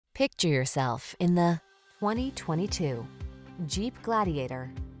Picture yourself in the 2022 Jeep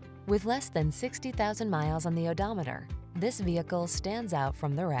Gladiator. With less than 60,000 miles on the odometer, this vehicle stands out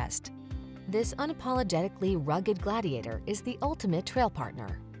from the rest. This unapologetically rugged Gladiator is the ultimate trail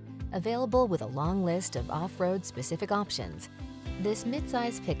partner. Available with a long list of off-road specific options, this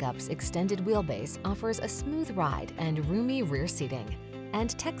midsize pickup's extended wheelbase offers a smooth ride and roomy rear seating.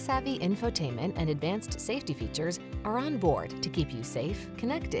 And tech-savvy infotainment and advanced safety features are on board to keep you safe,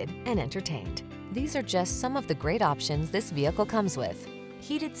 connected, and entertained. These are just some of the great options this vehicle comes with: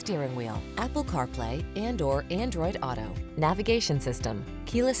 heated steering wheel, Apple CarPlay and/or Android Auto, navigation system,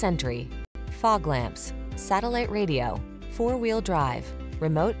 keyless entry, fog lamps, satellite radio, four-wheel drive,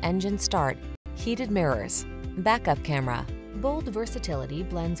 remote engine start, heated mirrors, backup camera. Bold versatility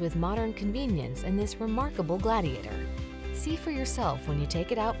blends with modern convenience in this remarkable Gladiator. See for yourself when you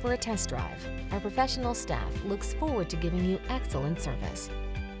take it out for a test drive. Our professional staff looks forward to giving you excellent service.